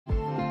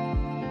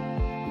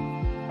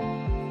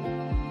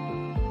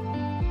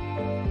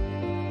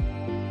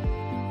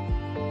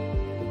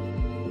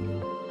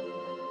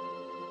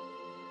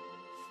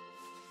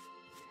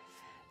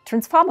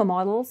Transformer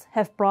models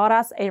have brought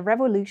us a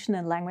revolution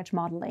in language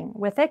modeling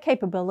with their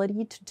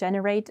capability to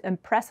generate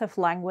impressive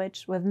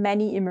language with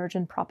many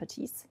emergent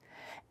properties.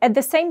 At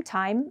the same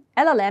time,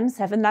 LLMs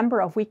have a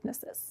number of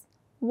weaknesses,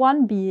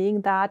 one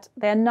being that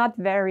they're not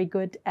very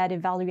good at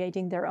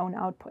evaluating their own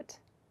output.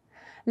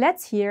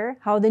 Let's hear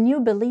how the new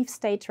belief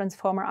state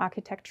transformer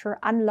architecture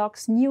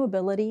unlocks new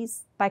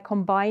abilities by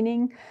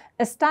combining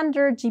a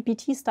standard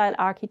GPT-style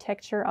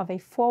architecture of a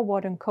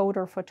forward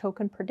encoder for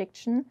token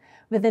prediction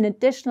with an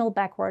additional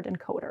backward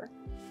encoder.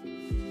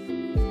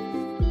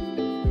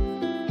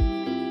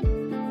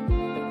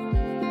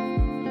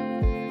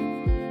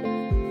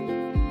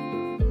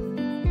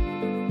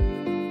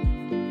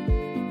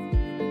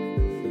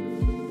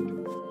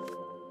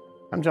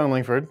 I'm John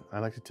Langford. I'd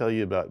like to tell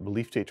you about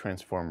belief state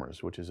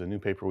transformers, which is a new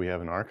paper we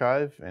have in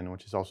arXiv and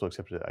which is also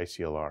accepted at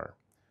ICLR.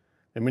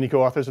 There are many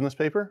co-authors in this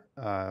paper.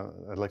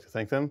 I'd like to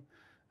thank them,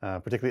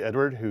 particularly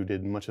Edward, who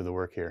did much of the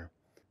work here.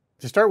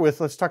 To start with,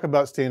 let's talk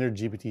about standard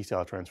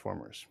GPT-style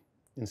transformers.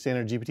 In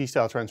standard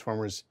GPT-style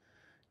transformers,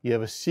 you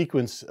have a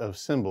sequence of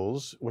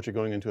symbols which are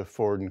going into a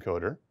forward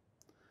encoder.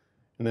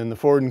 And then the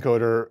forward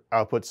encoder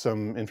outputs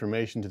some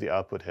information to the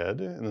output head,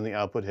 and then the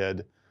output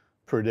head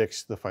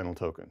predicts the final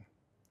token.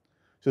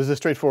 So this is a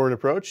straightforward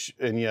approach,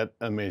 and yet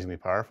amazingly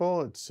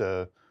powerful. It's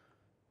the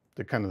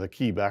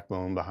key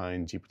backbone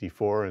behind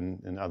GPT-4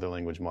 and other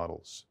language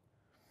models.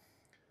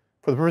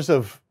 For the purpose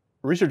of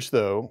research,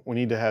 though, we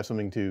need to have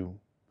something to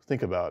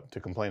think about, to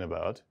complain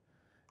about.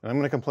 And I'm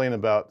going to complain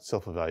about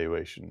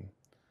self-evaluation.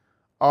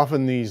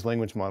 Often these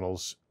language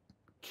models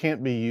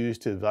can't be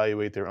used to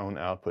evaluate their own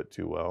output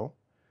too well,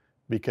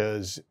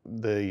 because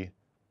the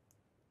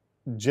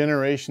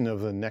generation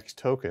of the next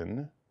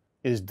token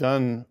is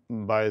done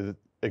by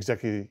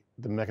exactly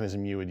the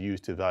mechanism you would use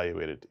to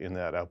evaluate it in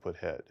that output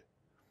head.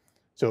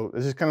 So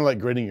this is kind of like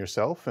grading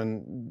yourself,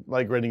 and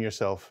like grading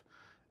yourself,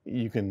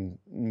 you can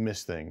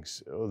miss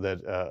things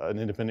that an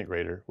independent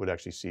grader would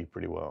actually see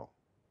pretty well.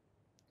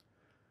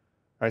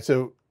 All right,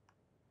 so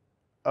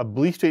a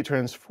belief state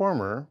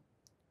transformer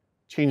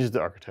changes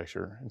the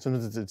architecture, and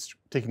sometimes it's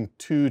taking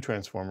two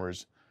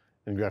transformers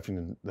and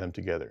grafting them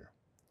together.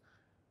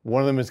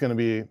 One of them is going to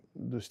be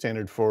the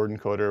standard forward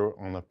encoder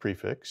on the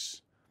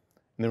prefix.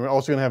 And then we're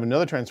also going to have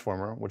another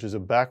transformer, which is a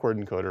backward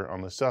encoder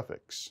on the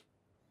suffix.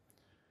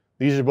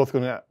 These are both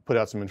going to put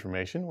out some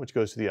information, which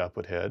goes to the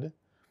output head.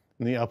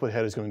 And the output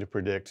head is going to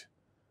predict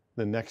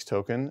the next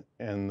token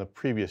and the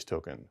previous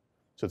token.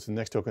 So it's the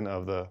next token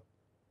of the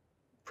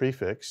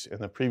prefix and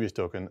the previous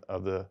token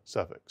of the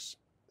suffix.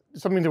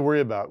 Something to worry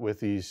about with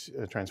these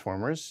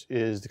transformers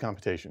is the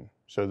computation.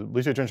 So the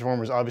belief state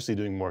transformer is obviously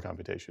doing more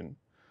computation.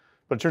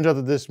 But it turns out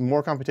that this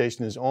more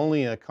computation is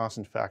only a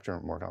constant factor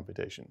of more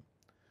computation.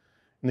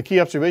 And the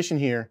key observation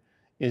here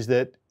is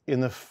that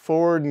in the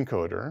forward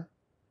encoder,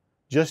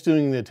 just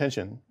doing the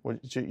attention,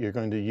 which you're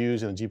going to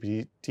use in a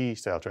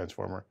GPT-style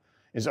transformer,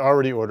 is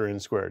already order n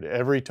squared.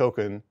 Every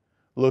token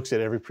looks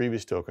at every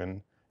previous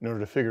token in order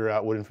to figure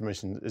out what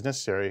information is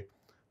necessary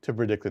to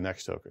predict the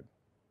next token.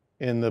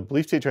 In the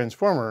belief state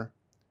transformer,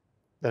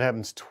 that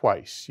happens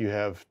twice. You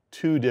have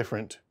two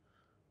different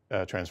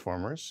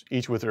transformers,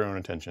 each with their own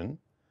attention.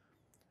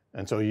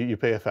 And so you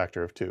pay a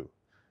factor of 2.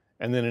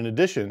 And then in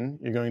addition,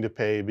 you're going to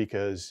pay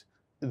because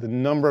the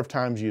number of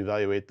times you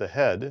evaluate the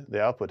head, the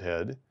output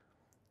head,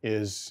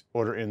 is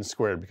order n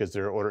squared because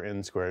there are order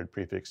n squared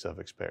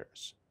prefix-suffix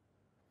pairs.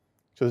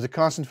 So there's a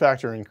constant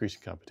factor increase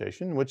in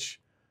computation,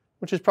 which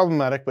is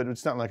problematic, but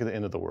it's not like at the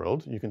end of the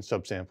world. You can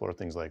subsample or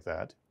things like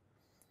that.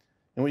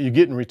 And what you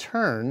get in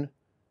return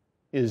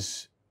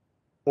is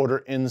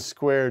order n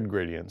squared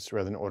gradients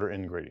rather than order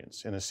n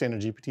gradients. In a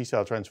standard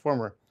GPT-style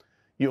transformer,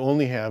 you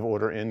only have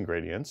order n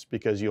gradients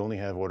because you only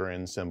have order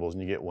n symbols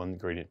and you get 1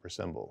 gradient per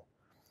symbol.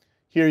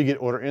 Here you get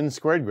order n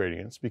squared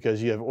gradients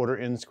because you have order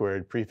n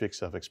squared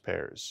prefix-suffix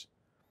pairs.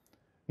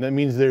 And that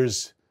means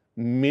there's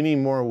many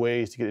more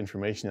ways to get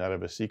information out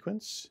of a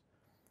sequence,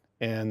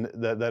 and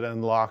that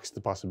unlocks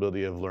the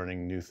possibility of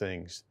learning new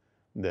things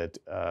that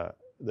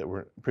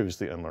were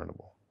previously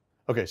unlearnable.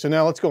 Okay, so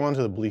now let's go on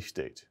to the belief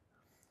state.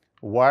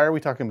 Why are we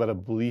talking about a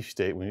belief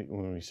state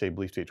when we say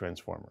belief state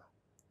transformer?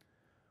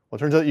 Well, it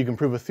turns out you can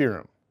prove a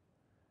theorem.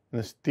 And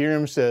this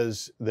theorem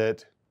says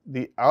that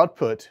the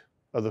output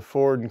of the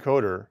forward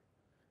encoder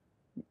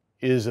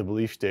is a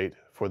belief state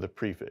for the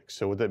prefix.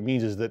 So what that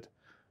means is that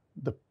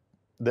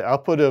the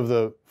output of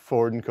the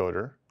forward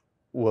encoder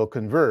will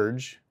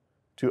converge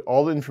to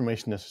all the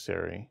information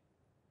necessary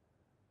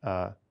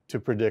to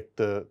predict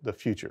the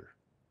future.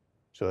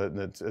 So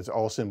that it's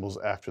all symbols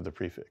after the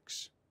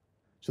prefix.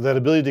 So that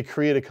ability to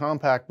create a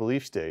compact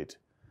belief state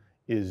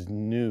is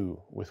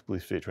new with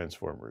belief state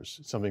transformers.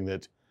 It's something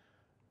that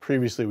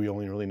previously we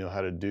only really know how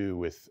to do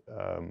with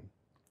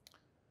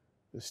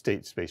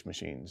state space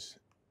machines.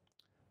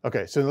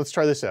 Okay, so let's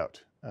try this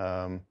out.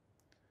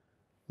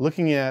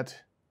 Looking at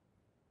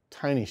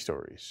tiny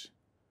stories.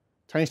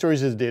 Tiny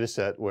stories is a data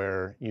set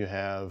where you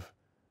have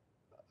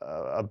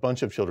a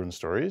bunch of children's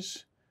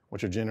stories,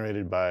 which are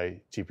generated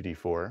by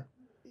GPT-4.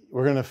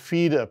 We're going to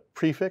feed a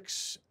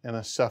prefix and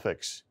a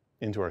suffix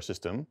into our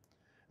system.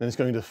 then it's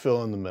going to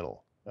fill in the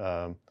middle,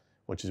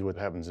 which is what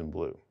happens in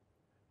blue.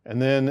 And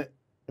then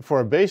for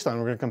a baseline,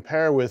 we're going to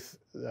compare with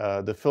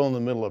the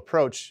fill-in-the-middle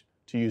approach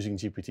to using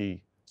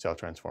GPT-style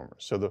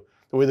transformers. So the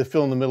way the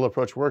fill-in-the-middle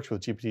approach works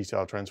with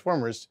GPT-style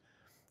transformers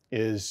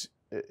is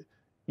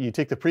you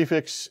take the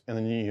prefix and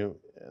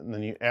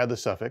then you add the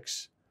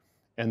suffix,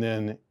 and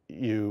then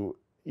you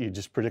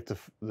just predict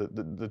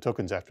the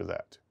tokens after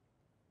that.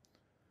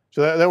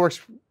 So that works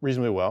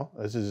reasonably well.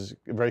 This is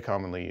very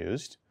commonly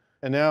used.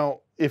 And now,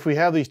 if we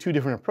have these two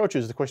different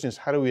approaches, the question is,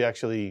 how do we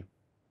actually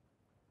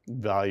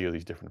value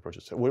these different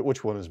approaches? So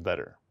which one is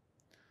better?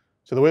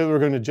 So the way we're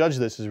going to judge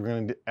this is we're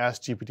going to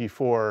ask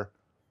GPT-4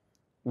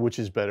 which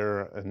is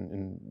better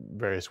in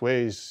various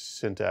ways,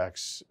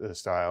 syntax,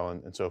 style,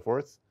 and so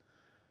forth.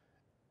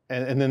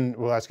 And then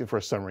we'll ask it for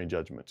a summary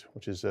judgment,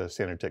 which is a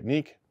standard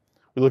technique.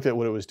 We looked at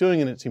what it was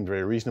doing, and it seemed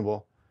very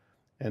reasonable.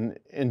 And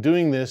in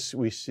doing this,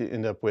 we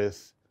end up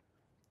with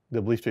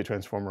the belief state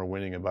transformer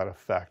winning about a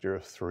factor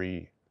of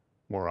 3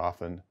 more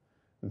often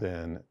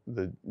than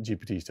the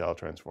GPT-style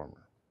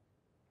transformer.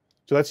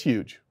 So that's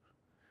huge.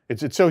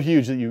 It's so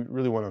huge that you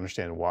really want to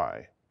understand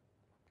why.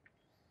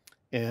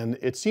 And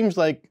it seems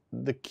like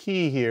the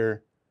key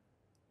here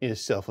is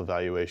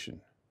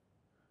self-evaluation.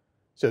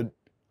 So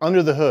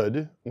under the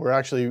hood, we're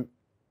actually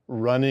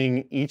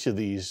running each of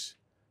these,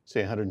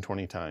 say,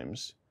 120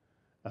 times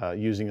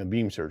using a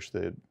beam search.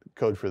 The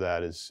code for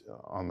that is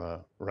on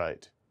the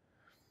right.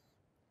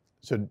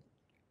 So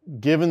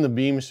given the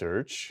beam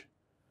search,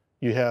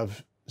 you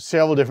have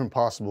several different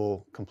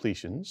possible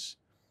completions.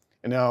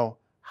 And now,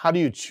 how do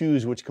you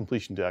choose which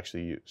completion to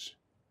actually use?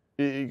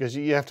 Because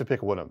you have to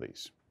pick one of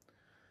these.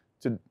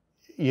 So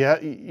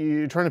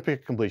you're trying to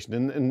pick a completion.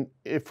 And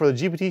if for the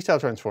GPT-style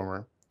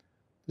transformer,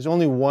 there's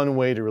only one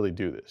way to really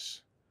do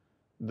this.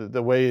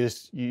 The way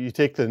is you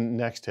take the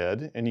next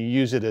head and you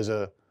use it as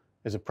a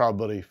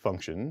probability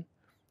function,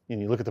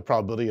 and you look at the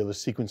probability of the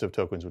sequence of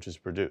tokens which is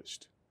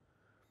produced.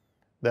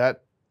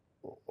 That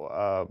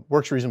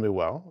works reasonably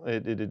well.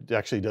 It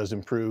actually does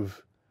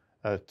improve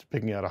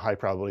picking out a high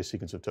probability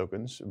sequence of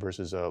tokens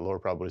versus a lower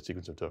probability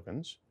sequence of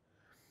tokens.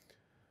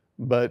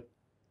 But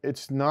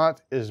it's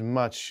not as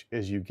much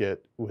as you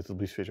get with the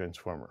belief state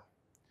transformer.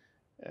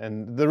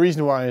 And the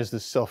reason why is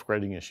this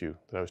self-grading issue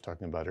that I was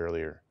talking about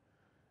earlier.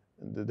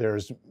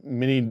 There's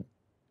many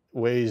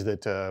ways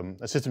that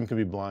a system can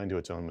be blind to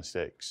its own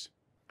mistakes.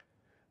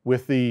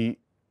 With the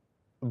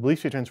belief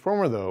state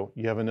transformer, though,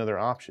 you have another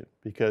option,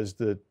 because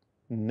the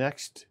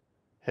next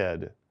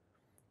head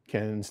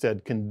can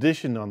instead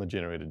condition on the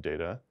generated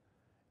data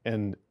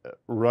and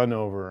run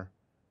over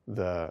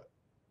the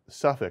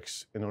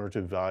suffix in order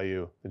to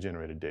value the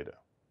generated data.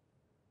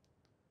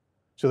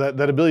 So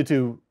that ability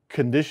to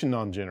condition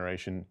on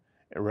generation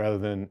rather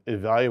than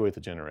evaluate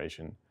the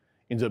generation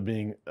ends up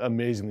being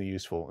amazingly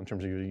useful in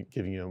terms of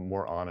giving you a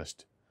more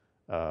honest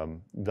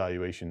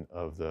valuation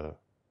of the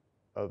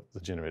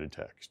generated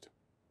text.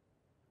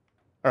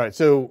 All right,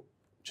 so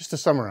just to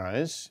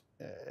summarize,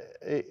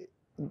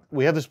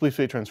 we have this belief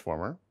state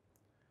transformer.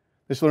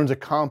 This learns a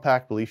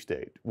compact belief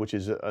state, which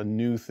is a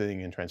new thing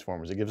in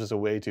transformers. It gives us a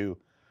way to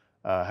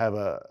have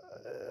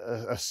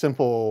a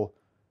simple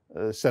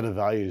set of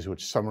values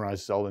which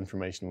summarizes all the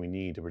information we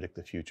need to predict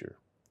the future.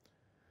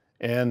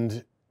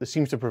 And this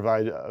seems to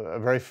provide a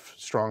very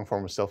strong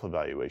form of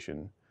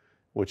self-evaluation,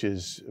 which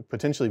is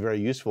potentially very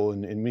useful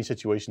in many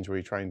situations where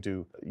you're trying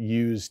to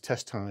use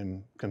test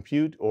time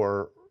compute,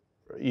 or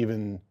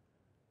even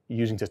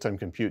using test time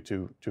compute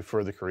to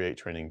further create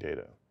training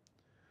data.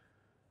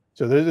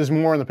 So there's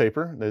more in the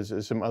paper.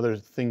 There's some other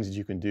things that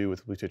you can do with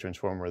the belief state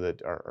transformer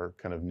that are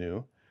kind of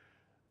new.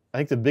 I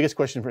think the biggest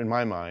question in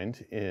my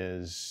mind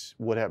is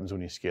what happens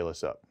when you scale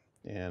this up?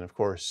 And of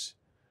course,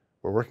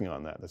 we're working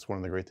on that. That's one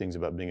of the great things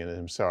about being at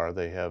IMSAR.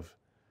 They have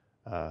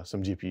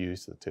some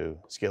GPUs to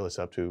scale this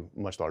up to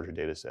much larger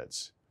data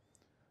sets.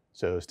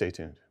 So stay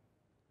tuned,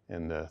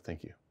 and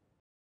thank you.